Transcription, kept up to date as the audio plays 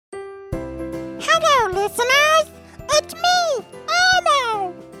listeners! It's me,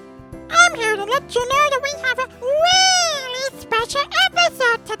 Elmo! I'm here to let you know that we have a really special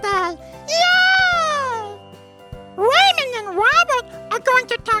episode today! Yay! Raymond and Robert are going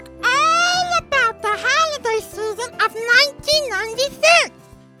to talk all about the holiday season of 1996,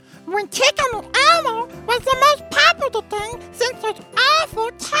 when Tickle Me Elmo was the most popular thing since those awful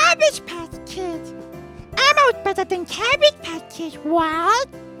Cabbage Patch Kids. Elmo's better than Cabbage Patch Kids, right?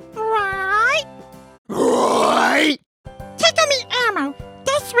 Right? Right! Tickle Me Elmo,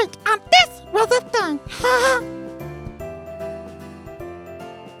 this week on This Was a Thing.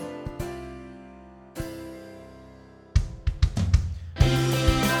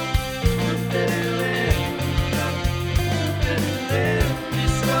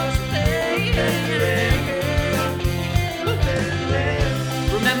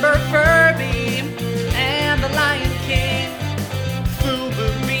 Remember Furby and the Lion King,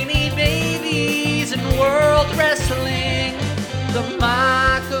 Fuburini babies and World Wrestling, the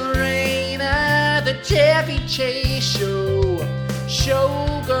Macarena, the Chevy Chase show,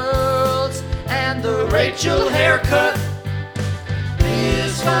 Showgirls, and the Rachel haircut.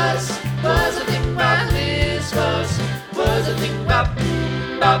 This was a thing about this was a thing about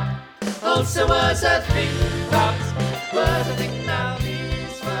bop. Also was a thing about was a thing about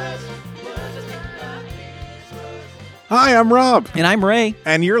this was a thing about this was. Hi, I'm Rob. And I'm Ray.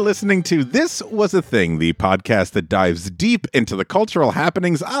 And you're listening to This Was a Thing, the podcast that dives deep into the cultural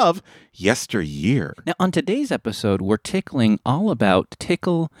happenings of yesteryear. Now, on today's episode, we're tickling all about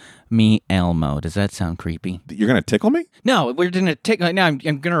Tickle Me Elmo. Does that sound creepy? You're going to tickle me? No, we're going to tickle. Now, I'm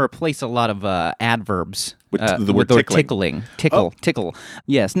going to replace a lot of adverbs. With the with word tickling. Tickle.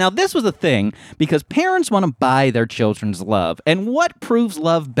 Yes. Now, this was a thing because parents want to buy their children's love. And what proves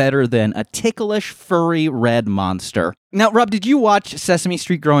love better than a ticklish, furry, red monster? Now, Rob, did you watch Sesame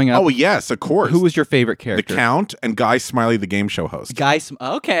Street growing up? Oh, yes, of course. Who was your favorite The character? Count and Guy Smiley, the game show host.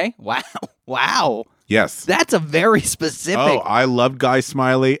 Okay. Wow. Yes. That's a very specific. Oh, I loved Guy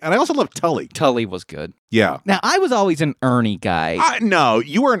Smiley. And I also loved Tully. Tully was good. Yeah. Now, I was always an Ernie guy. No,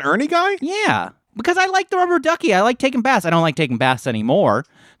 you were an Ernie guy? Yeah, because I like the rubber ducky. I like taking baths. I don't like taking baths anymore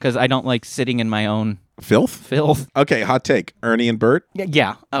because I don't like sitting in my own Filth? filth. Okay, hot take. Ernie and Bert?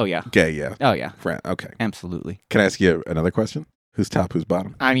 Yeah. Oh, yeah. Gay, yeah. Oh, yeah. Friend. Okay. Absolutely. Can I ask you another question? Who's top, who's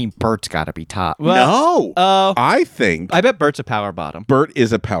bottom? I mean, Bert's got to be top. No. I think I bet Bert's a power bottom. Bert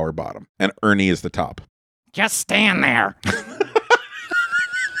is a power bottom and Ernie is the top. Just stand there.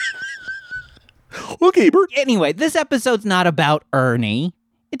 Okay, Bert. Anyway, this episode's not about Ernie.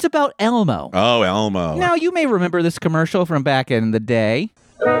 It's about Elmo. Oh, Elmo. Now, you may remember this commercial from back in the day.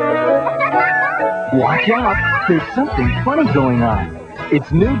 Watch out, there's something funny going on. It's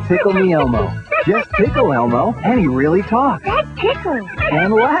new Tickle Me Elmo. Just tickle Elmo, and he really talks. That tickles.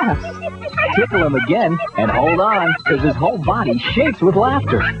 And laughs. Tickle him again, and hold on, because his whole body shakes with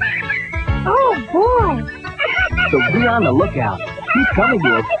laughter. Oh, boy. So be on the lookout. He's coming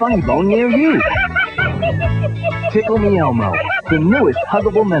to a funny bone near you. Tickle Me Elmo, the newest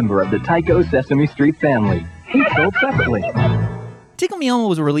huggable member of the Tycho Sesame Street family. He's sold separately. Tickle Me Elmo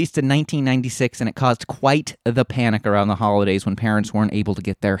was released in 1996, and it caused quite the panic around the holidays when parents weren't able to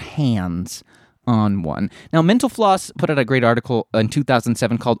get their hands on one. Now, Mental Floss put out a great article in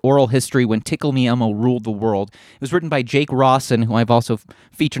 2007 called Oral History When Tickle Me Elmo Ruled the World. It was written by Jake Rawson, who I've also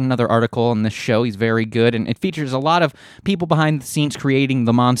featured another article on this show. He's very good, and it features a lot of people behind the scenes creating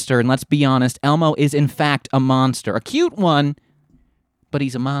the monster, and let's be honest, Elmo is in fact a monster. A cute one, but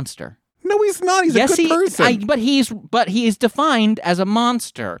he's a monster. No, he's not. He's a good person. But he is defined as a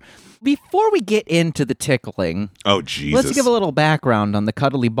monster. Before we get into the tickling, Oh, Jesus. let's give a little background on the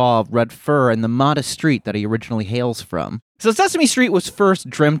cuddly ball of red fur and the modest street that he originally hails from. So Sesame Street was first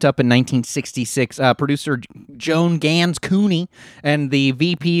dreamt up in 1966. Producer Joan Gans Cooney and the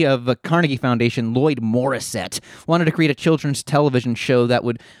VP of the Carnegie Foundation, Lloyd Morissette, wanted to create a children's television show that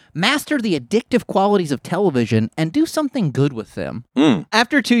would master the addictive qualities of television and do something good with them.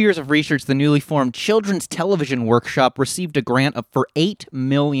 After 2 years of research, the newly formed Children's Television Workshop received a grant for $8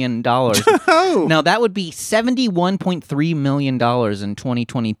 million. Now, that would be $71.3 million in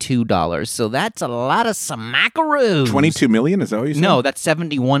 2022 dollars. So that's a lot of smackaroos. 22 million? Is that what you said? No, that's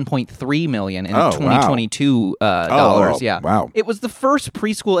 $71.3 million in Oh, 2022 dollars. Yeah. Wow. It was the first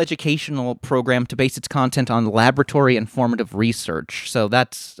preschool educational program to base its content on laboratory and formative research. So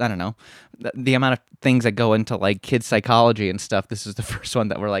that's, I don't know, the amount of things that go into like kids psychology and stuff, this is the first one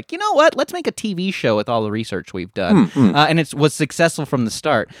that we're like, you know what? Let's make a TV show with all the research we've done. And it was successful from the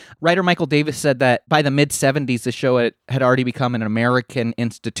start. Writer Michael Davis said that by the mid-'70s, the show had already become an American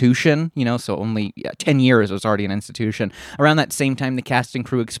institution, so only 10 years it was already an institution. Around that same time, the cast and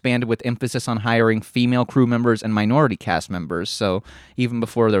crew expanded with emphasis on hiring female crew members and minority cast members. So even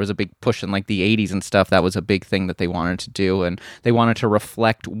before there was a big push in like the 80s and stuff, that was a big thing that they wanted to do. And they wanted to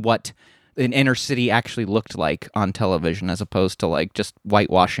reflect what an inner city actually looked like on television as opposed to like just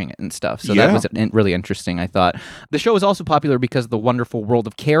whitewashing it and stuff. So that was really interesting, I thought. The show was also popular because of the wonderful world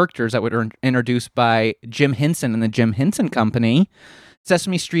of characters that were introduced by Jim Henson and the Jim Henson Company.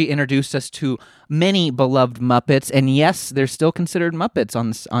 Sesame Street introduced us to many beloved Muppets, and yes, they're still considered Muppets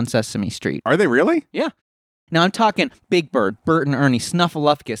on Sesame Street. Are they really? Yeah. Now I'm talking Big Bird, Bert and Ernie,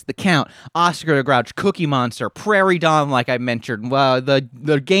 Snuffleupagus, the Count, Oscar the Grouch, Cookie Monster, Prairie Dom, like I mentioned,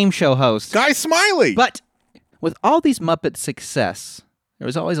 the game show host, Guy Smiley. But with all these Muppet success, there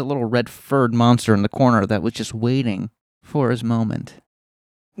was always a little red-furred monster in the corner that was just waiting for his moment.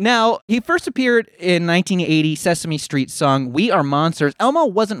 Now, he first appeared in 1980 Sesame Street song, We Are Monsters. Elmo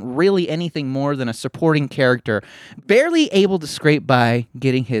wasn't really anything more than a supporting character, barely able to scrape by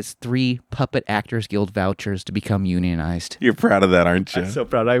getting his 3 Puppet Actors Guild vouchers to become unionized. You're proud of that, aren't you? I'm so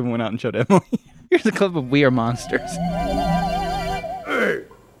proud. I even went out and showed Emily. Here's a clip of We Are Monsters. Hey,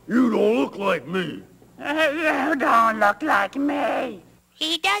 you don't look like me. You don't look like me.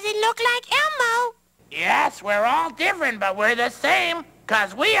 He doesn't look like Elmo. Yes, we're all different, but we're the same,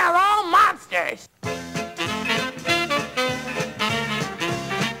 'cause we are all monsters.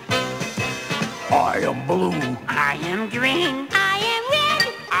 I am blue. I am green. I am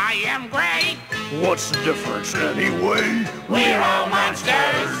red. I am gray. What's the difference anyway? We're all monsters.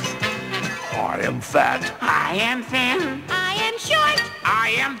 I am fat. I am thin. I am short.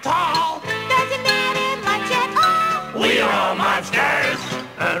 I am tall. Doesn't matter much at all. We're all monsters.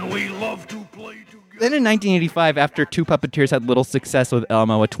 And we love to play together. Then in 1985, after 2 Puppeteers had little success with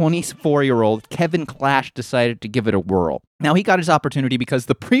Elmo, a 24-year-old Kevin Clash decided to give it a whirl. Now, he got his opportunity because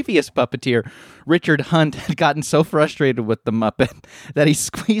the previous puppeteer, Richard Hunt, had gotten so frustrated with the Muppet that he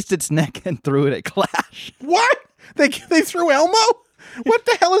squeezed its neck and threw it at Clash. What? They threw Elmo? What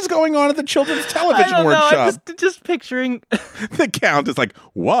the hell is going on at the Children's Television Workshop? I'm just picturing... The count is like,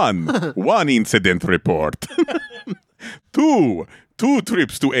 one incident report. Two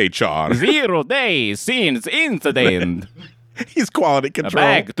trips to HR. 0 days since incident. He's quality control.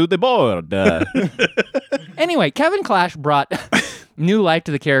 Back to the board. Anyway, Kevin Clash brought new life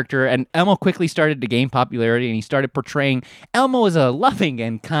to the character, and Elmo quickly started to gain popularity, and he started portraying Elmo as a loving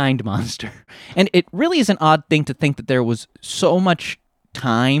and kind monster. And it really is an odd thing to think that there was so much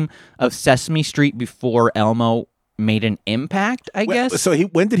time of Sesame Street before Elmo made an impact, I guess. So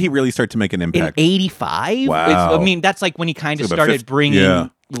when did he really start to make an impact? In 85? Wow. That's like when he kind of So about started 50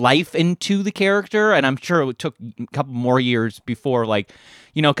 bringing life into the character, and I'm sure it took a couple more years before,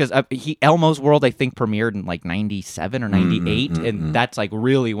 because Elmo's World, I think, premiered in like 97 or 98, and that's like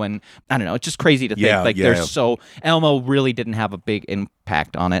really when, I don't know, it's just crazy to think, Elmo really didn't have a big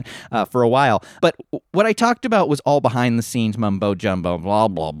impact on it for a while. But what I talked about was all behind the scenes mumbo jumbo, blah,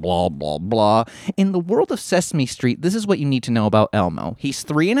 blah, blah, blah, blah. In the world of Sesame Street, this is what you need to know about Elmo. He's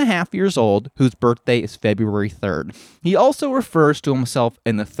 3.5 years old, whose birthday is February 3rd. He also refers to himself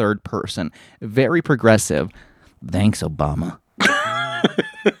in the third person. Very progressive. Thanks, Obama.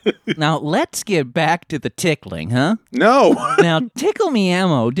 Now, let's get back to the tickling, huh? No. Now, Tickle Me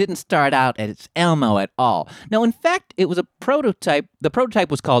Elmo didn't start out as Elmo at all. No, in fact, it was a prototype. The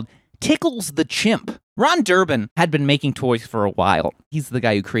prototype was called Tickles the Chimp. Ron Durbin had been making toys for a while. He's the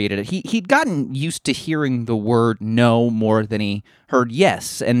guy who created it. He'd gotten used to hearing the word no more than he heard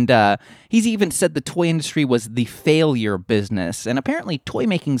yes. And he's even said the toy industry was the failure business. And apparently toy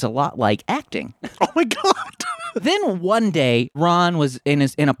making's a lot like acting. Oh my God. Then one day, Ron was in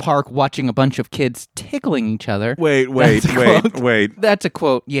a park watching a bunch of kids tickling each other. Wait. That's a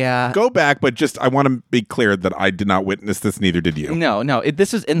quote, yeah. Go back, but I want to be clear that I did not witness this, neither did you. No,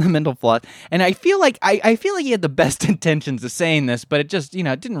 this is in the mental floss. And I feel like he had the best intentions of saying this, but it just,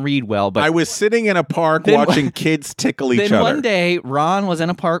 it didn't read well. But I was sitting in a park watching kids tickle each other. Then one day, Ron was in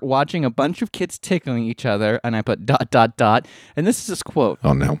a park watching a bunch of kids tickling each other, and I put ... And this is his quote.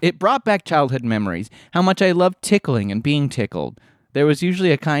 Oh, no. It brought back childhood memories. How much I loved tickling and being tickled. There was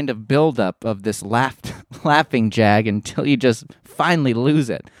usually a kind of buildup of this laughing jag until you just finally lose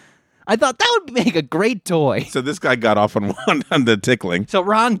it. I thought that would make a great toy. So this guy got off on the tickling. So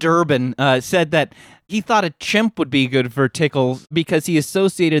Ron Durbin said that He thought a chimp would be good for Tickles because he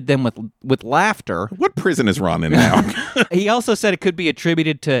associated them with laughter. What prison is Ron in now? He also said it could be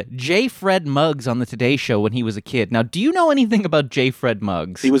attributed to J. Fred Muggs on the Today Show when he was a kid. Now, do you know anything about J. Fred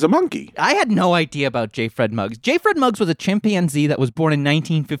Muggs? He was a monkey. I had no idea about J. Fred Muggs. J. Fred Muggs was a chimpanzee that was born in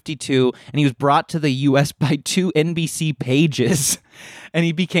 1952, and he was brought to the U.S. by two NBC pages, and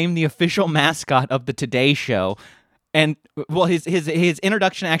he became the official mascot of the Today Show. And, well, his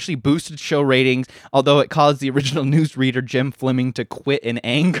introduction actually boosted show ratings, although it caused the original newsreader Jim Fleming to quit in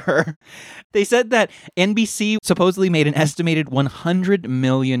anger. They said that NBC supposedly made an estimated $100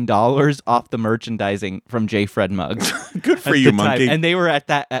 million off the merchandising from J. Fred Muggs. Good for you, monkey. And they were at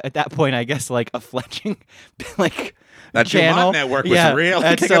that point, I guess, like a fledgling, like... That channel. Dumont network was real.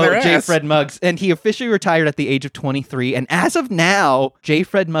 And Kicking so their J. ass. Fred Muggs, and he officially retired at the age of 23. And as of now, J.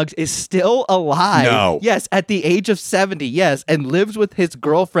 Fred Muggs is still alive. No. Yes, at the age of 70. Yes, and lives with his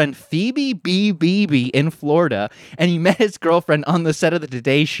girlfriend Phoebe B. Beebe in Florida. And he met his girlfriend on the set of the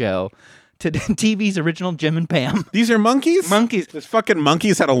Today Show. To TV's original Jim and Pam. These are monkeys? Monkeys. This fucking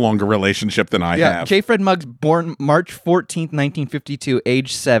monkeys had a longer relationship than I have. J. Fred Muggs, born March 14th, 1952,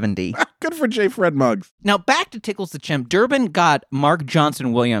 age 70. Good for J. Fred Muggs. Now, back to Tickles the Chimp. Durbin got Mark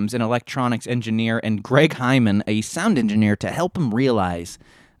Johnson Williams, an electronics engineer, and Greg Hyman, a sound engineer, to help him realize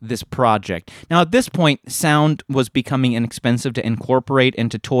this project. Now, at this point, sound was becoming inexpensive to incorporate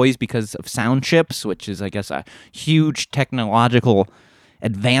into toys because of sound chips, which is, I guess, a huge technological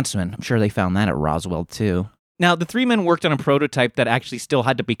advancement. I'm sure they found that at Roswell, too. Now, the three men worked on a prototype that actually still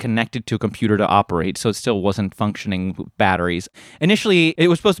had to be connected to a computer to operate, so it still wasn't functioning with batteries. Initially, it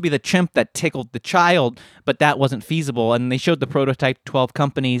was supposed to be the chimp that tickled the child, but that wasn't feasible, and they showed the prototype to 12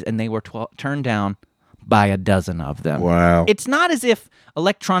 companies, and they were turned down by a dozen of them. Wow. It's not as if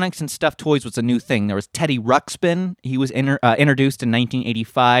electronics and stuffed toys was a new thing. There was Teddy Ruxpin. He was introduced in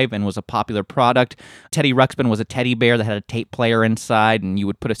 1985 and was a popular product. Teddy Ruxpin was a teddy bear that had a tape player inside, and you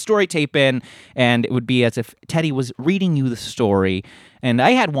would put a story tape in, and it would be as if Teddy was reading you the story. And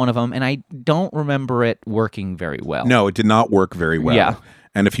I had one of them, and I don't remember it working very well. No, it did not work very well. Yeah.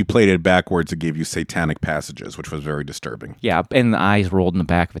 And if you played it backwards, it gave you satanic passages, which was very disturbing. Yeah, and the eyes rolled in the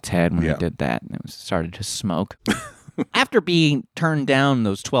back of its head when Yeah. it did that, and it started to smoke. After being turned down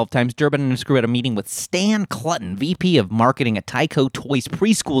those 12 times, Durbin and his crew had a meeting with Stan Clutton, VP of Marketing at Tyco Toys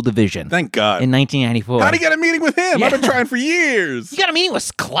preschool division. Thank God. In 1994. How'd he get a meeting with him? Yeah. I've been trying for years. You got a meeting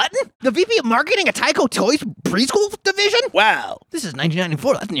with Clutton? The VP of Marketing at Tyco Toys preschool division? Wow. This is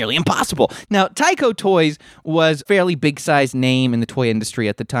 1994. That's nearly impossible. Now, Tyco Toys was a fairly big-sized name in the toy industry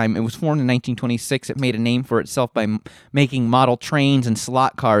at the time. It was formed in 1926. It made a name for itself by making model trains and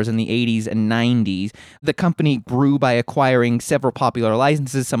slot cars in the 80s and 90s. The company grew by acquiring several popular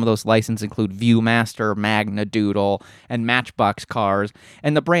licenses. Some of those licenses include Viewmaster, Magna Doodle, and Matchbox cars.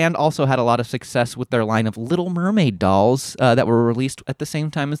 And the brand also had a lot of success with their line of Little Mermaid dolls that were released at the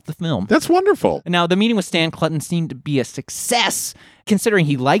same time as the film. That's wonderful. Now, the meeting with Stan Clutton seemed to be a success, considering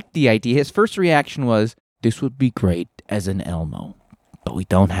he liked the idea. His first reaction was, "This would be great as an Elmo, but we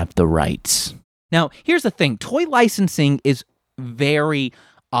don't have the rights." Now, here's the thing. Toy licensing is very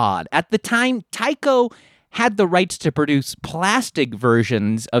odd. At the time, Tyco had the rights to produce plastic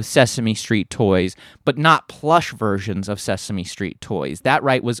versions of Sesame Street toys, but not plush versions of Sesame Street toys. That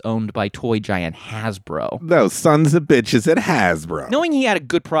right was owned by toy giant Hasbro. Those sons of bitches at Hasbro. Knowing he had a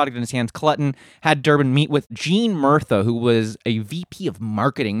good product in his hands, Clutton had Durbin meet with Gene Murtha, who was a VP of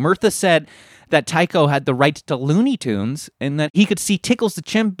marketing. Murtha said that Tyco had the rights to Looney Tunes and that he could see Tickles the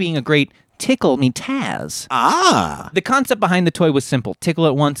Chimp being a great Tickle Me Taz. Ah. The concept behind the toy was simple. Tickle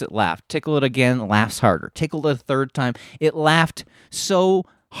it once, it laughed. Tickle it again, it laughs harder. Tickle it a third time, it laughed so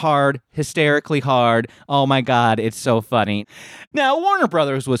hard, hysterically hard. Oh my God, it's so funny. Now, Warner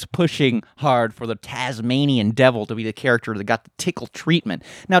Brothers was pushing hard for the Tasmanian Devil to be the character that got the tickle treatment.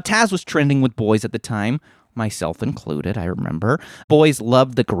 Now, Taz was trending with boys at the time, myself included, I remember. Boys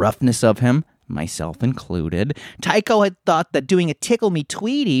loved the gruffness of him, myself included. Tyco had thought that doing a Tickle Me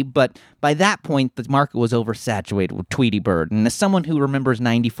Tweety, but by that point, the market was oversaturated with Tweety Bird. And as someone who remembers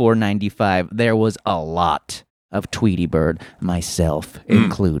 94, 95, there was a lot of Tweety Bird, myself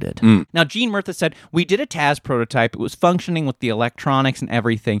included. Now, Gene Murtha said, "We did a Taz prototype. It was functioning with the electronics and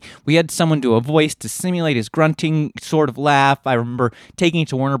everything. We had someone do a voice to simulate his grunting sort of laugh. I remember taking it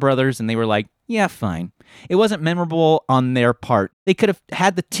to Warner Brothers, and they were like, yeah, fine. It wasn't memorable on their part. They could have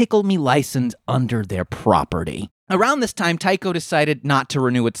had the Tickle Me license under their property." Around this time, Tyco decided not to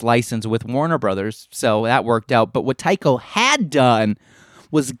renew its license with Warner Brothers, so that worked out. But what Tyco had done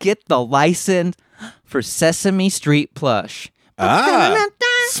was get the license for Sesame Street plush. Ah,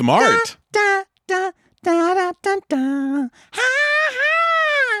 smart.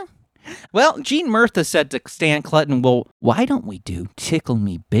 Well, Gene Murtha said to Stan Clutton, well, why don't we do Tickle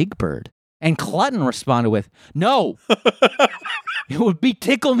Me Big Bird? And Clutton responded with, no, it would be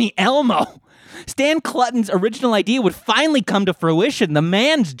Tickle Me Elmo. Stan Clutton's original idea would finally come to fruition. The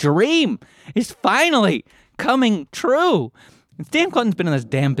man's dream is finally coming true. And Stan Clutton's been in this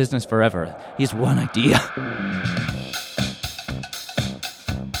damn business forever. He has one idea.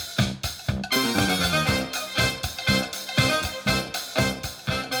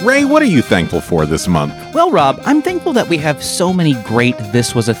 Ray, what are you thankful for this month? Well, Rob, I'm thankful that we have so many great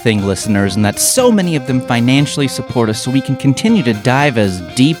This Was a Thing listeners and that so many of them financially support us so we can continue to dive as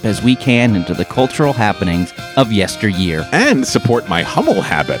deep as we can into the cultural happenings of yesteryear. And support my Hummel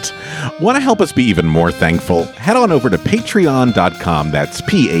habit. Want to help us be even more thankful? Head on over to patreon.com, that's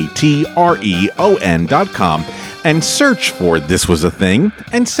patreon.com, and search for This Was a Thing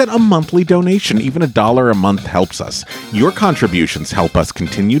and set a monthly donation. Even $1 a month helps us. Your contributions help us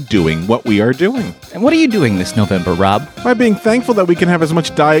continue doing what we are doing. And what are you doing this November, Rob? By being thankful that we can have as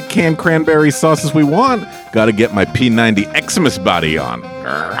much Diet canned cranberry sauce as we want. Gotta get my P90 Xmas body on.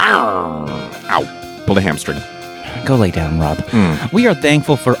 Ow. Pulled a hamstring. Go lay down, Rob. We are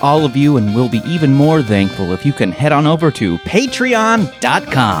thankful for all of you, and we'll be even more thankful if you can head on over to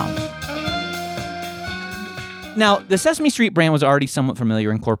patreon.com. Now, the Sesame Street brand was already somewhat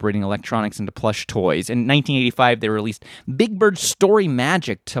familiar incorporating electronics into plush toys. In 1985, they released Big Bird Story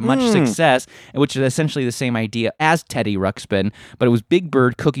Magic to much success, which is essentially the same idea as Teddy Ruxpin, but it was Big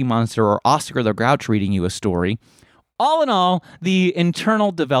Bird, Cookie Monster, or Oscar the Grouch reading you a story. All in all, the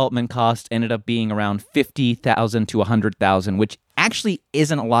internal development cost ended up being around $50,000 to $100,000, which actually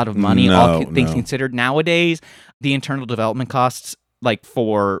isn't a lot of money, all things considered. Nowadays, the internal development costs, like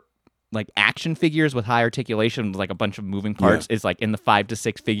for action figures with high articulation, like a bunch of moving parts, is like in the 5 to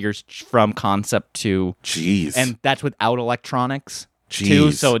 6 figures from concept to... Jeez. And that's without electronics.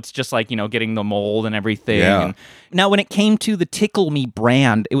 Too, so it's just like, getting the mold and everything. Yeah. And now, when it came to the Tickle Me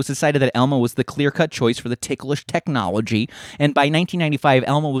brand, it was decided that Elmo was the clear-cut choice for the ticklish technology. And by 1995,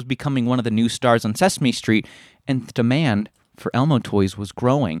 Elmo was becoming one of the new stars on Sesame Street, and the demand for Elmo toys was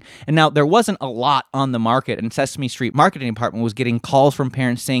growing. And now, there wasn't a lot on the market, and Sesame Street marketing department was getting calls from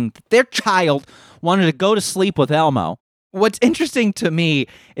parents saying that their child wanted to go to sleep with Elmo. What's interesting to me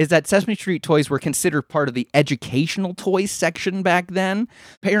is that Sesame Street toys were considered part of the educational toys section back then.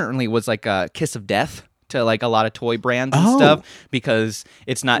 Apparently, it was like a kiss of death to like a lot of toy brands and stuff, because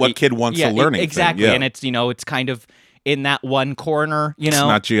it's not what kid wants to learn. Exactly, yeah. And it's it's kind of in that one corner, It's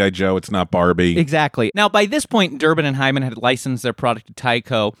not G.I. Joe, it's not Barbie. Exactly. Now, by this point, Durbin and Hyman had licensed their product to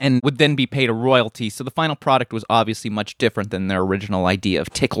Tyco and would then be paid a royalty, so the final product was obviously much different than their original idea of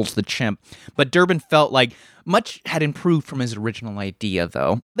Tickles the Chimp. But Durbin felt like much had improved from his original idea,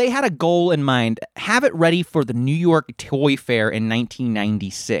 though. They had a goal in mind: have it ready for the New York Toy Fair in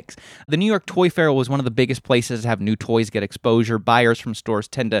 1996. The New York Toy Fair was one of the biggest places to have new toys get exposure. Buyers from stores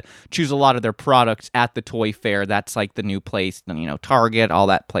tend to choose a lot of their products at the Toy Fair. That's like the new place, Target, all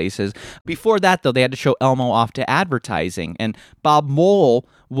that places. Before that, though, they had to show Elmo off to advertising, and Bob Mole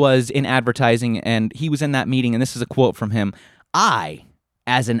was in advertising, and he was in that meeting, and this is a quote from him: "I,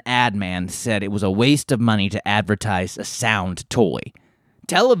 as an ad man, said it was a waste of money to advertise a sound toy.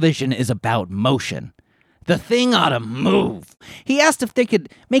 Television is about motion. The thing ought to move." He asked if they could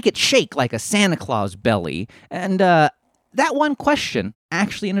make it shake like a Santa Claus belly, and that one question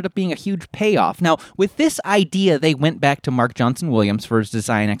actually ended up being a huge payoff. Now, with this idea, they went back to Mark Johnson Williams for his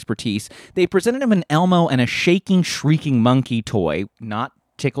design expertise. They presented him an Elmo and a shaking, shrieking monkey toy, not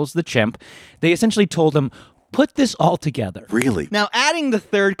Tickles the Chimp. They essentially told him, put this all together. Really? Now, adding the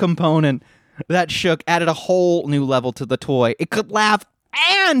third component that shook added a whole new level to the toy. It could laugh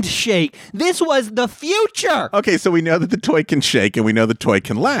and shake. This was the future. Okay, so we know that the toy can shake and we know the toy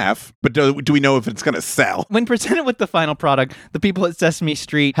can laugh, but do we know if it's going to sell? When presented with the final product, the people at Sesame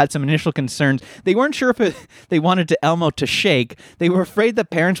Street had some initial concerns. They weren't sure if they wanted Elmo to shake. They were afraid that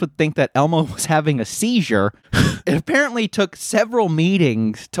parents would think that Elmo was having a seizure. It apparently took several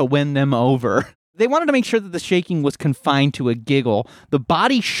meetings to win them over. They wanted to make sure that the shaking was confined to a giggle. The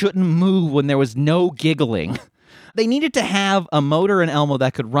body shouldn't move when there was no giggling. They needed to have a motor in Elmo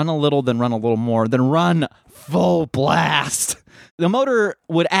that could run a little, then run a little more, then run full blast. The motor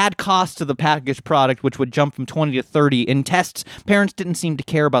would add cost to the packaged product, which would jump from 20 to 30. In tests, parents didn't seem to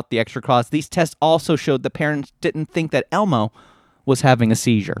care about the extra cost. These tests also showed that parents didn't think that Elmo was having a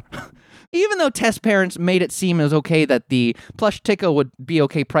seizure. Even though test parents made it seem as okay that the plush Tickle would be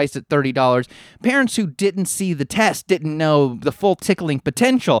okay priced at $30, parents who didn't see the test didn't know the full tickling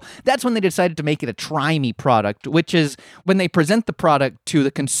potential. That's when they decided to make it a Try Me product, which is when they present the product to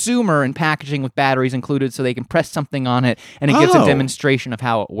the consumer in packaging with batteries included so they can press something on it and it gives a demonstration of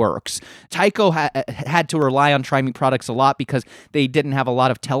how it works. Tyco had to rely on Try Me products a lot because they didn't have a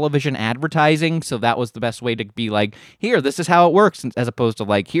lot of television advertising, so that was the best way to be like, here, this is how it works, as opposed to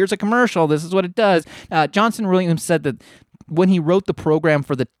like, here's a commercial, this is what it does. Johnson Williams said that when he wrote the program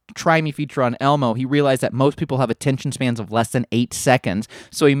for the Try Me feature on Elmo, he realized that most people have attention spans of less than 8 seconds,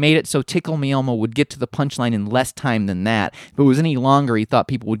 so he made it so Tickle Me Elmo would get to the punchline in less time than that. If it was any longer, he thought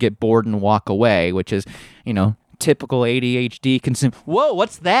people would get bored and walk away, which is, typical ADHD consume. Whoa,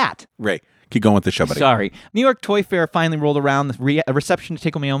 what's that? Ray, keep going with the show, buddy. Sorry. New York Toy Fair finally rolled around. The reception to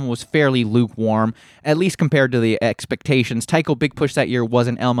Tickle Me Elmo was fairly lukewarm, at least compared to the expectations. Tyco big push that year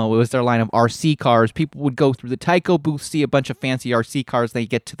wasn't Elmo. It was their line of RC cars. People would go through the Tyco booth, see a bunch of fancy RC cars. They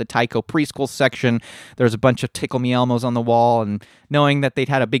get to the Tyco preschool section. There's a bunch of Tickle Me Elmos on the wall, and knowing that they'd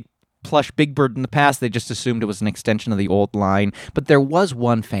had a big plush Big Bird in the past, they just assumed it was an extension of the old line. But there was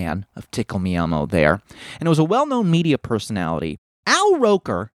one fan of Tickle Me Elmo there, and it was a well-known media personality. Al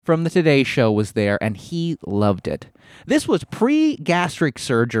Roker from the Today Show was there, and he loved it. This was pre-gastric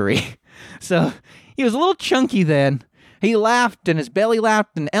surgery, so he was a little chunky then. He laughed, and his belly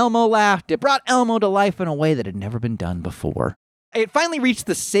laughed, and Elmo laughed. It brought Elmo to life in a way that had never been done before. It finally reached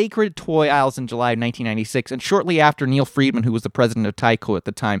the sacred toy aisles in July of 1996, and shortly after, Neil Friedman, who was the president of Tyco at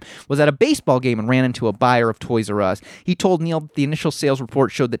the time, was at a baseball game and ran into a buyer of Toys R Us. He told Neil the initial sales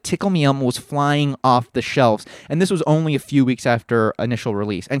report showed that Tickle Me Elmo was flying off the shelves, and this was only a few weeks after initial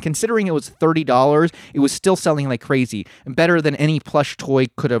release. And considering it was $30, it was still selling like crazy, and better than any plush toy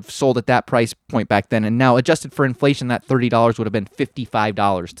could have sold at that price point back then. And now, adjusted for inflation, that $30 would have been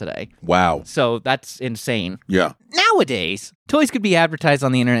 $55 today. Wow. So that's insane. Yeah. Nowadays, toys could be advertised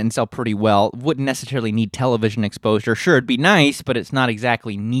on the internet and sell pretty well. Wouldn't necessarily need television exposure. Sure, it'd be nice, but it's not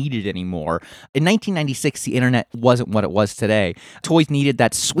exactly needed anymore. In 1996, the internet wasn't what it was today. Toys needed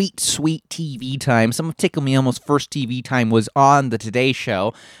that sweet, sweet TV time. Some of Tickle Me Elmo's first TV time was on the Today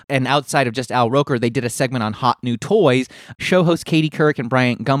Show, and outside of just Al Roker, they did a segment on hot new toys. Show hosts Katie Couric and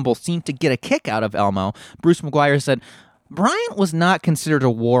Bryant Gumbel seemed to get a kick out of Elmo. Bruce McGuire said, Bryant was not considered a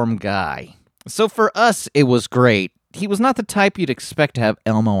warm guy. So for us, it was great. He was not the type you'd expect to have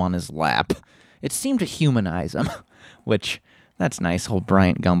Elmo on his lap. It seemed to humanize him, which, that's nice, old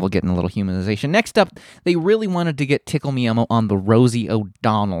Bryant Gumbel getting a little humanization. Next up, they really wanted to get Tickle Me Elmo on the Rosie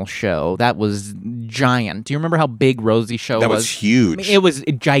O'Donnell show. That was giant. Do you remember how big Rosie's show was? That was huge. I mean, it was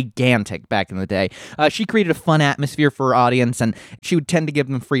gigantic back in the day. She created a fun atmosphere for her audience, and she would tend to give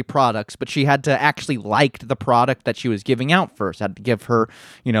them free products, but she had to actually like the product that she was giving out first. Had to give her,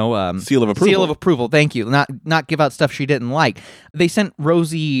 seal of approval. Seal of approval, thank you. Not give out stuff she didn't like. They sent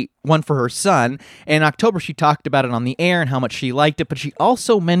Rosie one for her son. In October, she talked about it on the air and how much she liked it, but she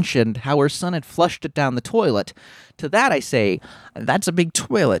also mentioned how her son had flushed it down the toilet. To that I say, that's a big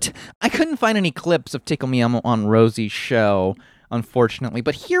toilet. I couldn't find any clips of Tickle Me Elmo on Rosie's show, unfortunately,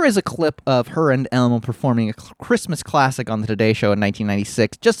 but here is a clip of her and Elmo performing a Christmas classic on the Today Show in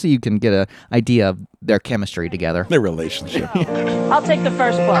 1996, just so you can get an idea of their chemistry together. Their relationship. I'll take the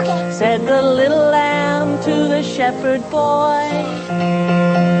first part. Said the little lamb to the shepherd boy,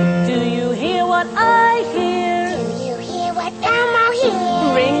 do you hear what I hear? Do you hear what Elmo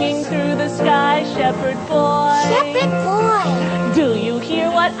hears? Ringing through the sky, shepherd boy. Shepherd boy. Do you hear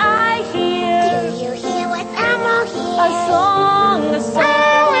what I hear? Do you hear what Elmo hears? A song,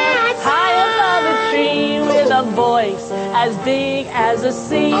 high above a tree, with a voice as big as a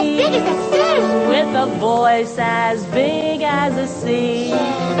sea. As big as a sea. With a voice as big as a sea.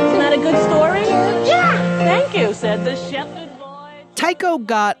 Isn't that a good story? Yeah. Thank you, said the shepherd. Tyco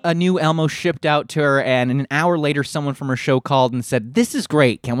got a new Elmo shipped out to her, and an hour later, someone from her show called and said, "This is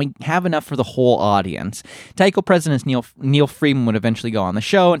great. Can we have enough for the whole audience?" Tyco president Neil Friedman would eventually go on the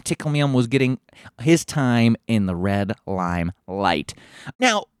show, and Tickle Me Elmo was getting his time in the red limelight.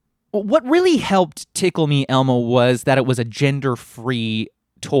 Now, what really helped Tickle Me Elmo was that it was a gender-free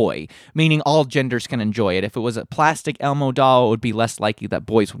toy, meaning all genders can enjoy it. If it was a plastic Elmo doll, it would be less likely that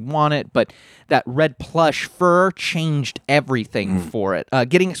boys would want it, but that red plush fur changed everything for it.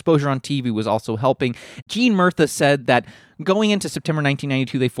 Getting exposure on TV was also helping. Gene Murtha said that going into September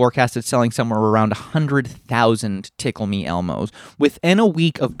 1992, they forecasted selling somewhere around 100,000 Tickle Me Elmos. Within a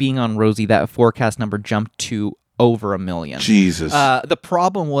week of being on Rosie, that forecast number jumped to over 1 million. Jesus. The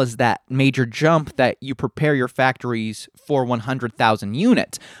problem was that major jump that you prepare your factories for 100,000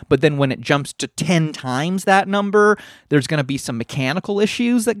 units, but then when it jumps to 10 times that number, there's going to be some mechanical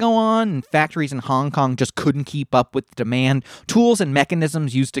issues that go on, and factories in Hong Kong just couldn't keep up with the demand. Tools and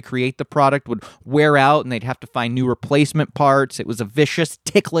mechanisms used to create the product would wear out, and they'd have to find new replacement parts. It was a vicious,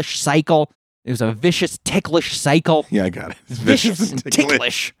 ticklish cycle. Yeah, I got it. It's vicious and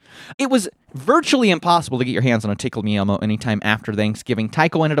ticklish. It was virtually impossible to get your hands on a Tickle Me Elmo anytime after Thanksgiving.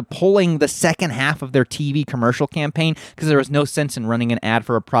 Tyco ended up pulling the second half of their TV commercial campaign because there was no sense in running an ad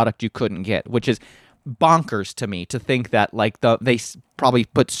for a product you couldn't get, which is bonkers to me to think that like they probably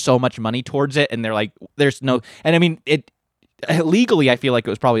put so much money towards it and they're like, there's no, and I mean, it legally I feel like it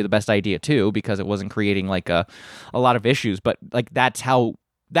was probably the best idea too because it wasn't creating like a lot of issues, but like that's how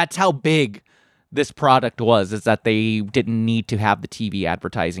big this product was, is that they didn't need to have the TV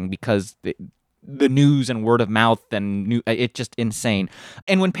advertising because the news and word of mouth and it's just insane.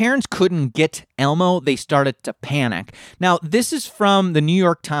 And when parents couldn't get Elmo, they started to panic. Now, this is from the New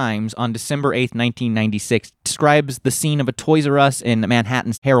York Times on December 8th, 1996. Describes the scene of a Toys R Us in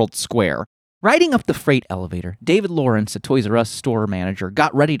Manhattan's Herald Square. Riding up the freight elevator, David Lawrence, a Toys R Us store manager,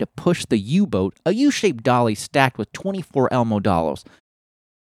 got ready to push the U-boat, a U-shaped dolly stacked with 24 Elmo dolls.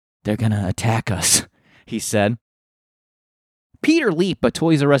 "They're gonna attack us," he said. Peter Leap, a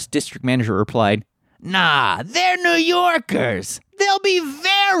Toys R Us district manager, replied, "Nah, they're New Yorkers. They'll be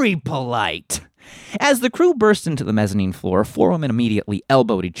very polite." As the crew burst into the mezzanine floor, 4 women immediately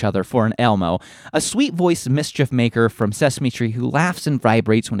elbowed each other for an Elmo, a sweet-voiced mischief maker from Sesame Street who laughs and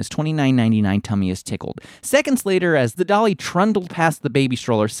vibrates when his $29.99 tummy is tickled. Seconds later, as the dolly trundled past the baby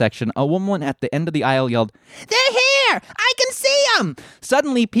stroller section, a woman at the end of the aisle yelled, "They're here! I can see them!"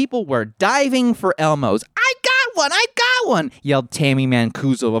 Suddenly, people were diving for Elmos. I got one, yelled Tammy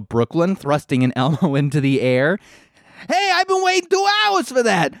Mancuso of Brooklyn, thrusting an Elmo into the air. "Hey, I've been waiting 2 hours for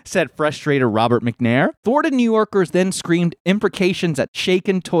that," said frustrated Robert McNair. Thwarted New Yorkers then screamed imprecations at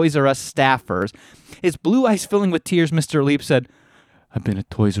shaken Toys R Us staffers. His blue eyes filling with tears, Mr. Leap said, "I've been at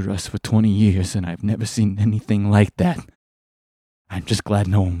Toys R Us for 20 years, and I've never seen anything like that. I'm just glad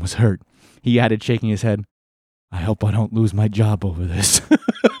no one was hurt." He added, shaking his head, "I hope I don't lose my job over this."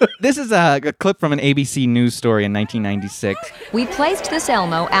 This is a clip from an ABC News story in 1996. "We placed this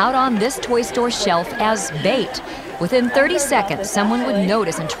Elmo out on this toy store shelf as bait. Within 30 seconds, someone would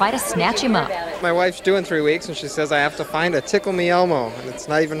notice and try to snatch him up. My wife's due in 3 weeks, and she says I have to find a Tickle Me Elmo, and it's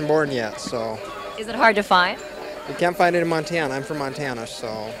not even born yet, so..." Is it hard to find? You can't find it in Montana. I'm from Montana,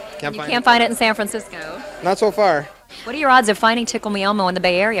 so... You can't find it in San Francisco? Not so far. What are your odds of finding Tickle Me Elmo in the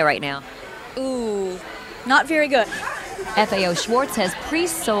Bay Area right now? Ooh, not very good. FAO Schwartz has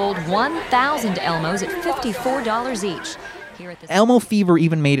pre-sold 1,000 Elmos at $54 each. Elmo fever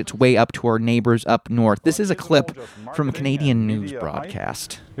even made its way up to our neighbors up north. This is a clip from a Canadian news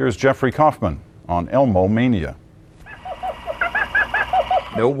broadcast. Here's Jeffrey Kaufman on Elmo Mania.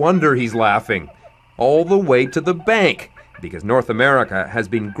 No wonder he's laughing. All the way to the bank, because North America has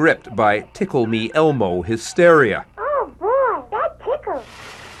been gripped by Tickle Me Elmo hysteria. Oh boy, that tickles.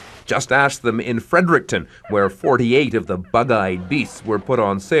 Just ask them in Fredericton, where 48 of the bug-eyed beasts were put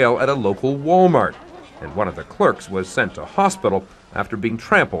on sale at a local Walmart. And one of the clerks was sent to hospital after being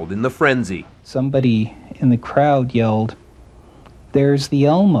trampled in the frenzy. Somebody in the crowd yelled, "There's the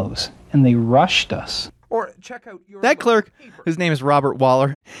Elmos," and they rushed us. Or check out that clerk, whose name is Robert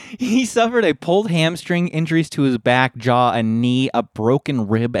Waller, he suffered a pulled hamstring, injuries to his back, jaw, and knee, a broken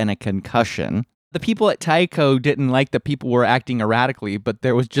rib, and a concussion. The people at Tyco didn't like that people were acting erratically, but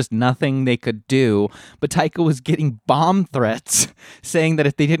there was just nothing they could do. But Tyco was getting bomb threats, saying that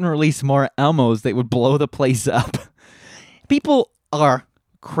if they didn't release more Elmos, they would blow the place up. People are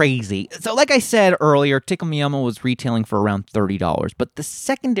crazy. So like I said earlier, Tickle Me Elmo was retailing for around $30, but the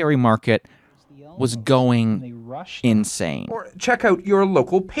secondary market was going insane. Or check out your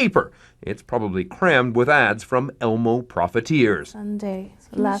local paper. It's probably crammed with ads from Elmo profiteers. Sunday,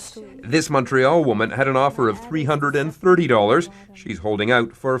 last week. This Montreal woman had an offer of $330. She's holding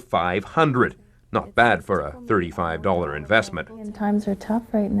out for $500. Not bad for a $35 investment. And times are tough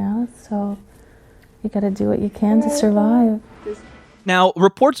right now, so you got to do what you can to survive. Now,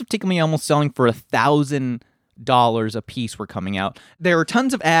 reports of Tickle Me Elmo selling for $1,000 a piece were coming out. There are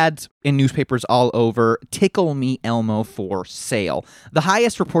tons of ads in newspapers all over. Tickle Me Elmo for sale. The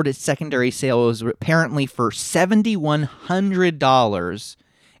highest reported secondary sale was apparently for $7,100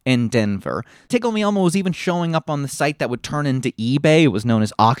 in Denver. Tickle Me Elmo was even showing up on the site that would turn into eBay. It was known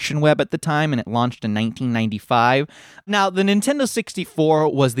as AuctionWeb at the time, and it launched in 1995. Now, the Nintendo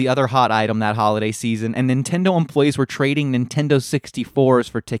 64 was the other hot item that holiday season, and Nintendo employees were trading Nintendo 64s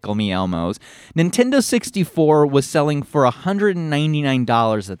for Tickle Me Elmos. Nintendo 64 was selling for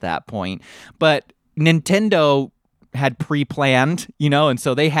 $199 at that point, but Nintendo had pre-planned, and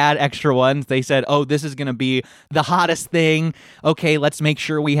so they had extra ones. They said, oh, this is going to be the hottest thing. Okay, let's make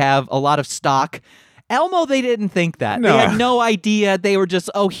sure we have a lot of stock. Elmo, they didn't think that. No. They had no idea. They were just,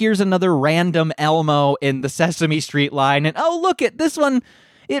 oh, here's another random Elmo in the Sesame Street line. And, oh, look at this one.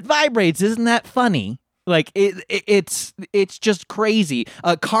 It vibrates. Isn't that funny? Like, it's just crazy.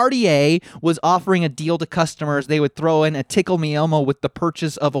 Cartier was offering a deal to customers. They would throw in a Tickle Me Elmo with the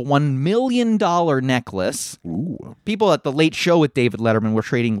purchase of a $1 million necklace. Ooh. People at the Late Show with David Letterman were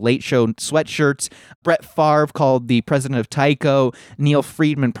trading Late Show sweatshirts. Brett Favre called the president of Tyco Neil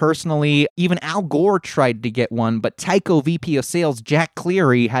Friedman personally. Even Al Gore tried to get one, but Tyco VP of Sales Jack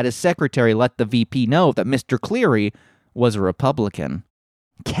Cleary had his secretary let the VP know that Mr. Cleary was a Republican.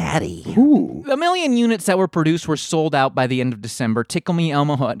 Catty. Ooh. The million units that were produced were sold out by the end of December. Tickle Me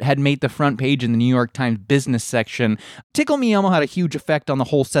Elmo had made the front page in the New York Times business section. Tickle Me Elmo had a huge effect on the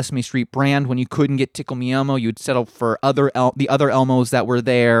whole Sesame Street brand. When you couldn't get Tickle Me Elmo, you'd settle for the other Elmos that were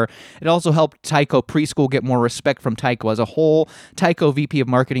there. It also helped Tyco Preschool get more respect from Tyco as a whole. Tyco VP of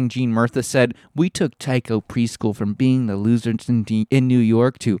Marketing Gene Murtha said, "We took Tyco Preschool from being the losers in New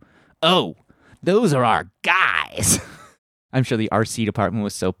York to, oh, those are our guys." I'm sure the RC department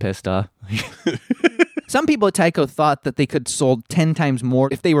was so pissed off. Some people at Tyco thought that they could sold 10 times more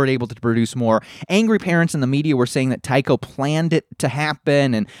if they were able to produce more. Angry parents in the media were saying that Tyco planned it to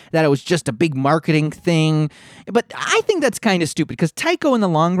happen and that it was just a big marketing thing. But I think that's kind of stupid because Tyco in the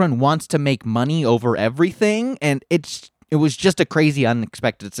long run wants to make money over everything, and it was just a crazy,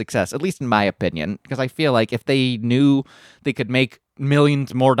 unexpected success, at least in my opinion, because I feel like if they knew they could make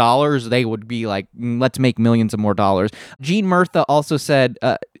millions more dollars, they would be like, let's make millions of more dollars. Gene Murtha also said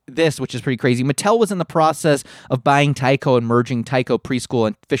this, which is pretty crazy. Mattel was in the process of buying Tyco and merging Tyco Preschool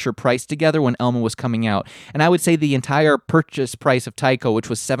and Fisher-Price together when Elmo was coming out. And I would say the entire purchase price of Tyco, which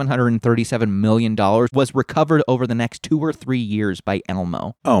was $737 million, was recovered over the next 2 or 3 years by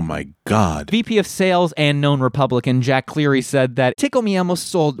Elmo. Oh my God. VP of Sales and known Republican Jack Cleary said that Tickle Me Elmo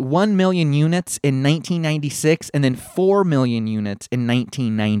sold 1 million units in 1996 and then 4 million units in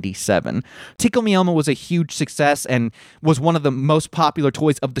 1997. Tickle Me Elmo was a huge success and was one of the most popular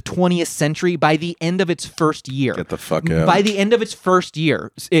toys of the 20th century by the end of its first year. Get the fuck out. By the end of its first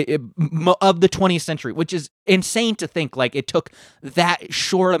year of the 20th century, which is insane to think like it took that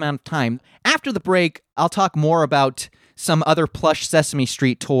short amount of time. After the break, I'll talk more about some other plush Sesame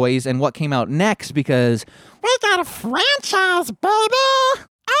Street toys and what came out next because we got a franchise, baby!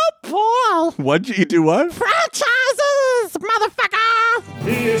 Oh boy! What'd you do what? Franchises, motherfucker!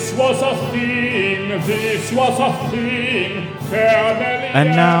 This was a thing, this was a thing.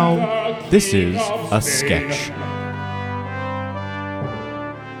 And now, this is a sketch.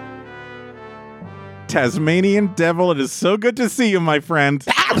 Tasmanian Devil, it is so good to see you, my friend.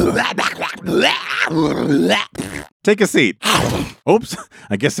 Take a seat. Oops,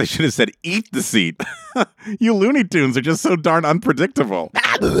 I guess I should have said eat the seat. You Looney Tunes are just so darn unpredictable.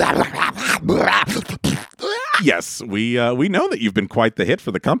 Yes, we know that you've been quite the hit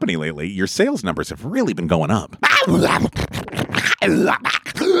for the company lately. Your sales numbers have really been going up.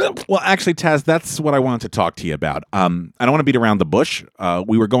 Well, actually, Taz, that's what I wanted to talk to you about. I don't want to beat around the bush.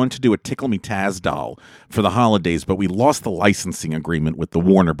 We were going to do a Tickle Me Taz doll for the holidays, but we lost the licensing agreement with the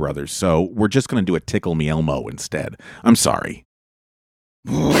Warner Brothers, so we're just going to do a Tickle Me Elmo instead. I'm sorry.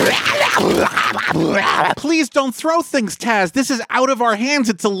 Please don't throw things, Taz. This is out of our hands.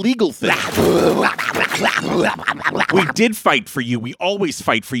 It's a legal thing. We did fight for you. We always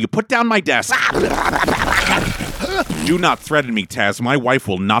fight for you. Put down my desk. Do not threaten me, Taz. My wife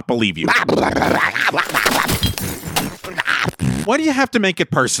will not believe you. Why do you have to make it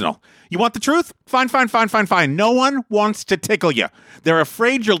personal? You want the truth? Fine. No one wants to tickle you. They're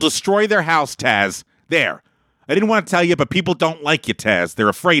afraid you'll destroy their house, Taz. There. I didn't want to tell you, but people don't like you, Taz. They're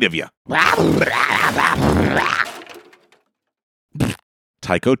afraid of you.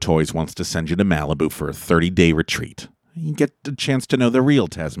 Tyco Toys wants to send you to Malibu for a 30-day retreat. You get a chance to know the real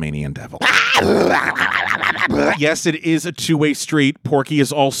Tasmanian Devil. Yes, it is a two-way street. Porky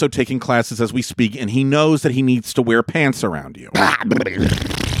is also taking classes as we speak, and he knows that he needs to wear pants around you.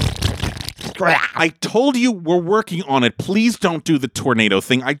 I told you we're working on it. Please don't do the tornado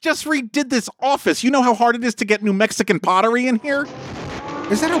thing. I just redid this office. You know how hard it is to get New Mexican pottery in here?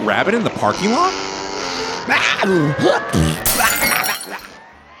 Is that a rabbit in the parking lot?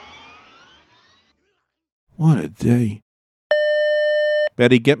 What a day.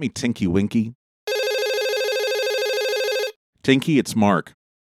 Betty, get me Tinky Winky. Tinky, it's Mark.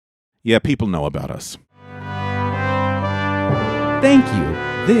 Yeah, people know about us. Thank you.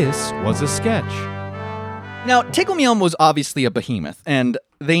 This was a sketch. Now, Tickle Me Elmo was obviously a behemoth, and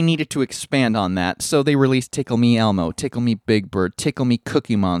they needed to expand on that, so they released Tickle Me Elmo, Tickle Me Big Bird, Tickle Me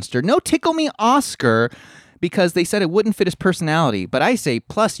Cookie Monster. No Tickle Me Oscar, because they said it wouldn't fit his personality. But I say,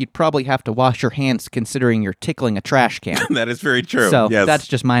 plus, you'd probably have to wash your hands considering you're tickling a trash can. That is very true. So yes. That's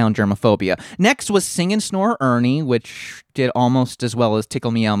just my own germophobia. Next was Sing and Snore Ernie, which did almost as well as Tickle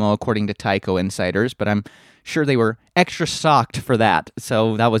Me Elmo, according to Tyco insiders, but I'm sure they were extra shocked for that.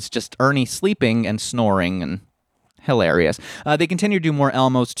 So that was just Ernie sleeping and snoring and hilarious. They continued to do more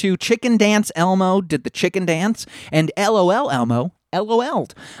Elmos too. Chicken Dance Elmo did the chicken dance, and LOL Elmo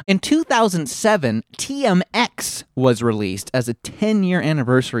LOL'd. In 2007, TMX was released as a 10-year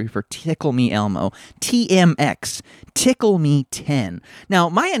anniversary for Tickle Me Elmo. TMX, Tickle Me 10. Now,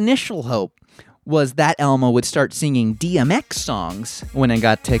 my initial hope was that Elmo would start singing DMX songs when it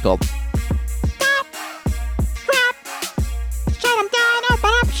got tickled. Shut him down,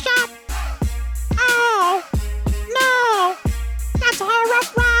 open up shop. Oh, no. That's how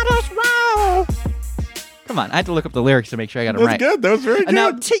Rough Riders roll. Come on, I had to look up the lyrics to make sure I got them right. That was good. That was very good. And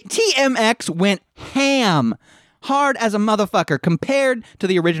now TMX went ham. Hard as a motherfucker compared to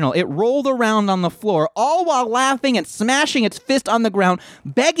the original. It rolled around on the floor, all while laughing and smashing its fist on the ground,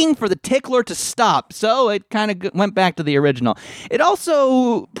 begging for the tickler to stop. So it kind of went back to the original. It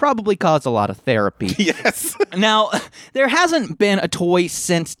also probably caused a lot of therapy. Yes. Now, there hasn't been a toy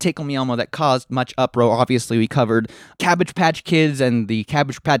since Tickle Me Elmo that caused much uproar. Obviously, we covered Cabbage Patch Kids and the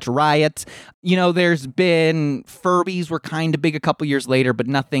Cabbage Patch Riots. You know, there's been Furbies were kind of big a couple years later, but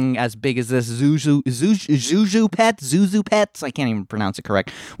nothing as big as this Zuzu Pets, I can't even pronounce it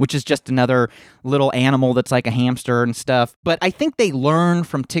correct, which is just another little animal that's like a hamster and stuff. But I think they learned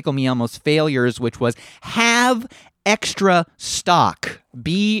from Tickle Me Elmo's failures, which was have extra stock.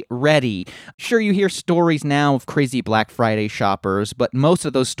 Be ready. Sure, you hear stories now of crazy Black Friday shoppers, but most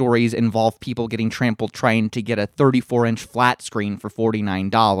of those stories involve people getting trampled trying to get a 34-inch flat screen for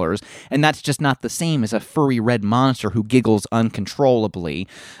 $49, and that's just not the same as a furry red monster who giggles uncontrollably.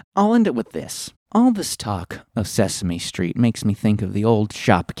 I'll end it with this. All this talk of Sesame Street makes me think of the old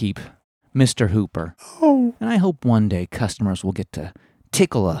shopkeep, Mr. Hooper. Oh. And I hope one day customers will get to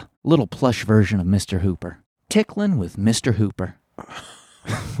tickle a little plush version of Mr. Hooper. Tickling with Mr. Hooper.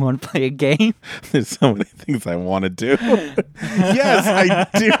 Want to play a game? There's so many things I want to do. Yes, I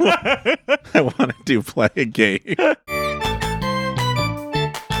do. I want to play a game.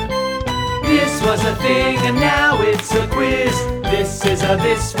 This was a thing and now it's a quiz. This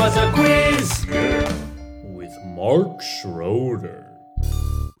was a quiz. With Mark Schroeder.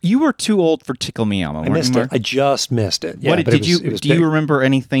 You were too old for Tickle Me Elmo. I missed it. I just missed it. Yeah, do you remember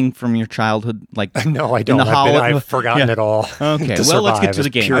anything from your childhood? Like no, I don't. I've forgotten it all. Okay, well, let's get to the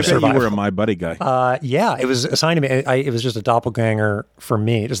game. I bet you were a My Buddy guy. Yeah, it was assigned to me. It was just a doppelganger for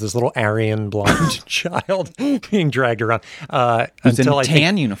me. Just this little Aryan blonde child being dragged around. Until in a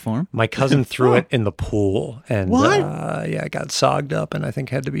tan uniform. My cousin threw it in the pool, and it got sogged up, and I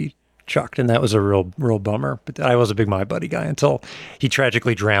think had to be chucked, and that was a real bummer. But I was a big My Buddy guy until he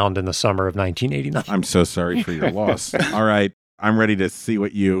tragically drowned in the summer of 1989. I'm so sorry for your loss. All right, I'm ready to see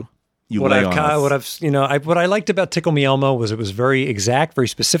what you what lay I've on us. what I liked about Tickle Me Elmo was it was very exact, very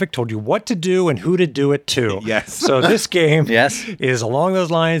specific, told you what to do and who to do it to. Yes. So this game is along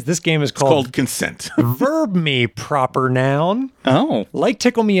those lines. This game is called Consent. Verb Me Proper Noun. Oh. Like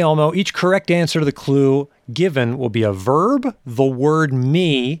Tickle Me Elmo, each correct answer to the clue given will be a verb, the word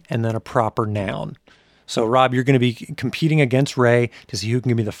me, and then a proper noun. So, Rob, you're going to be competing against Ray to see who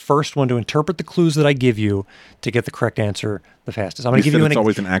can be the first one to interpret the clues that I give you to get the correct answer the fastest. I'm going to give you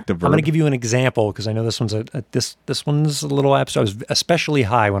always an active verb. I'm going to give you an example because I know this one's this one's a little abstract. I was especially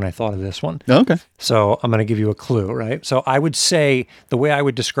high when I thought of this one. Okay. So I'm going to give you a clue, right? So I would say the way I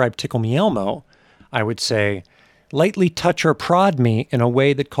would describe Tickle Me Elmo, I would say, lightly touch or prod me in a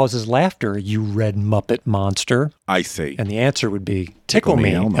way that causes laughter, you red Muppet monster. I see. And the answer would be Tickle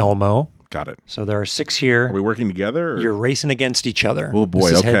Me Elmo. Got it. So there are 6 here. Are we working together? You're racing against each other. Oh,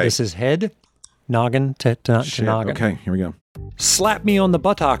 boy. This is head, noggin to noggin. Okay, here we go. Slap me on the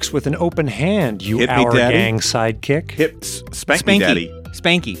buttocks with an open hand, you Hit me, Our Daddy. Gang sidekick. Spank me, Daddy.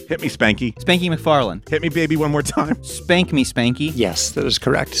 Spanky. Hit me, Spanky. Spanky McFarlane. Hit me, baby, one more time. Spank me, Spanky. Yes, that is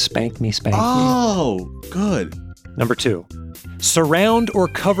correct. Spank me, Spanky. Oh, good. Number 2. Surround or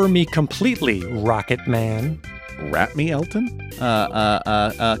cover me completely, Rocket Man. Wrap me, Elton?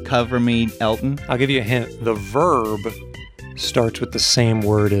 Cover me, Elton. I'll give you a hint. The verb starts with the same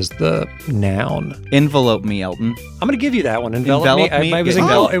word as the noun. Envelope me, Elton. I'm going to give you that one. Envelop me. It was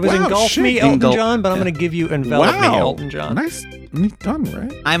engulf me, Elton John, but I'm going to give you envelop me, Elton John. Nice. Neat done,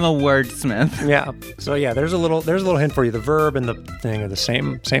 right? I'm a wordsmith. Yeah. So yeah, there's a little hint for you. The verb and the thing are the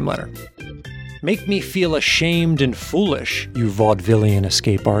same letter. Make me feel ashamed and foolish, you vaudevillian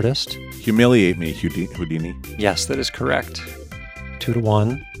escape artist. Humiliate me, Houdini. Yes, that is correct.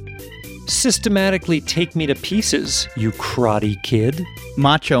 2-1. Systematically take me to pieces, you crotty kid.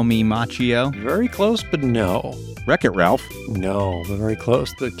 Macho me, Machio. Very close, but no. Wreck-It Ralph. No, but very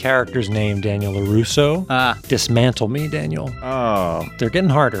close. The character's name, Daniel LaRusso. Dismantle me, Daniel. Oh. They're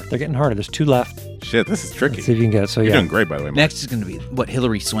getting harder. There's 2 left. Shit, this is tricky. Let's see if you can get it. So, You're doing great, by the way, Mark. Next is going to be what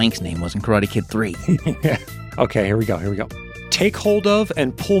Hilary Swank's name was in Karate Kid 3. Okay, here we go. Take hold of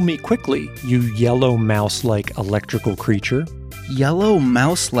and pull me quickly, you yellow mouse-like electrical creature. Yellow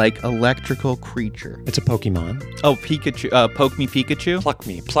mouse-like electrical creature. It's a Pokemon. Oh, Pikachu. Poke me, Pikachu? Pluck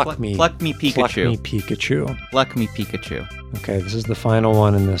me, Pikachu. Pluck me, Pikachu. Pluck me, Pikachu. Okay, this is the final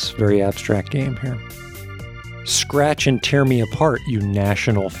one in this very abstract game here. Scratch and tear me apart, you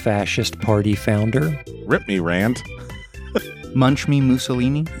National Fascist Party founder. Rip me, Rand. Munch me,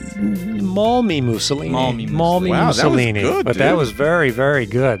 Mussolini. Maul me, Mussolini. Maul me, wow, Mussolini. That was good, but dude. that was very, very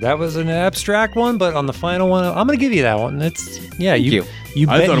good. That was an abstract one, but on the final one, I'm going to give you that one. Thank you.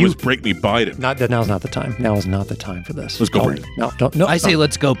 I thought it was Break Me Biden. Now's not the time. Now is not the time for this. Let's go, Benito. No. I say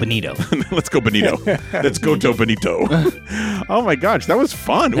let's go, Benito. Let's go, Benito. Let's go to Benito. Oh my gosh, that was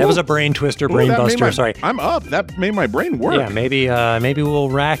fun. That was a brain twister, brain buster. Sorry. I'm up. That made my brain work. Yeah, maybe we'll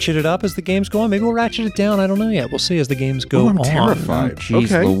ratchet it up as the games go on. Maybe we'll ratchet it down. I don't know yet. We'll see as the games go on. I'm terrified. Jeez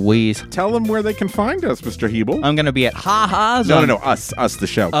okay. Louise. Tell them where they can find us, Mr. Hebel. I'm going to be at Ha-Ha's. No, us, the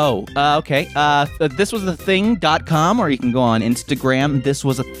show. Oh, okay. Thiswasatthing.com, or you can go on Instagram, This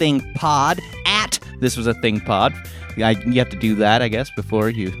Was a Thing Pod, at This Was a Thing Pod. You have to do that, I guess, before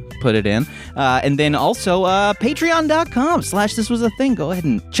you put it in. And then also patreon.com/This Was a Thing. Go ahead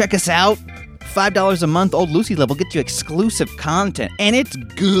and check us out. $5 a month, Old Lucy level gets you exclusive content, and it's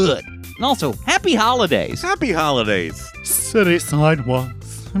good. And also, happy holidays. Happy holidays. City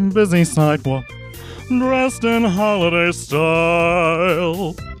sidewalks, busy sidewalk, dressed in holiday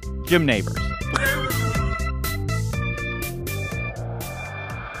style. Jim Neighbors.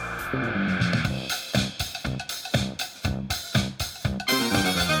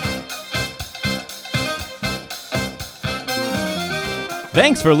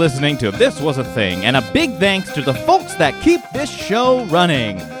 Thanks for listening to This Was a Thing, and a big thanks to the folks that keep this show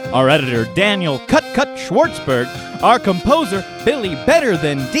running. Our editor, Daniel Cut Schwartzberg, our composer, Billy Better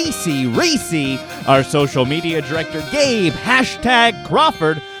Than DC Reese, our social media director, Gabe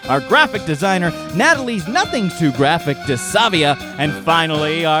 #Crawford, our graphic designer, Natalie's Nothing Too Graphic DeSavia, and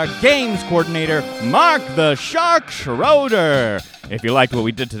finally, our games coordinator, Mark the Shark Schroeder. If you liked what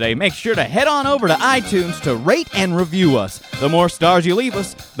we did today, make sure to head on over to iTunes to rate and review us. The more stars you leave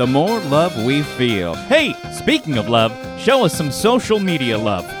us, the more love we feel. Hey, speaking of love, show us some social media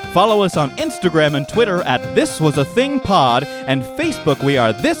love. Follow us on Instagram and Twitter at This Was a Thing Pod, and Facebook we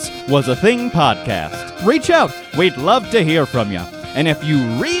are This Was a Thing Podcast. Reach out. We'd love to hear from you. And if you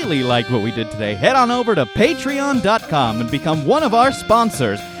really liked what we did today, head on over to patreon.com and become one of our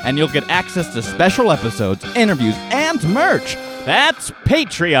sponsors, and you'll get access to special episodes, interviews, and merch. That's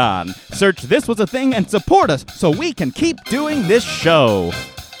Patreon. Search This Was a Thing and support us so we can keep doing this show.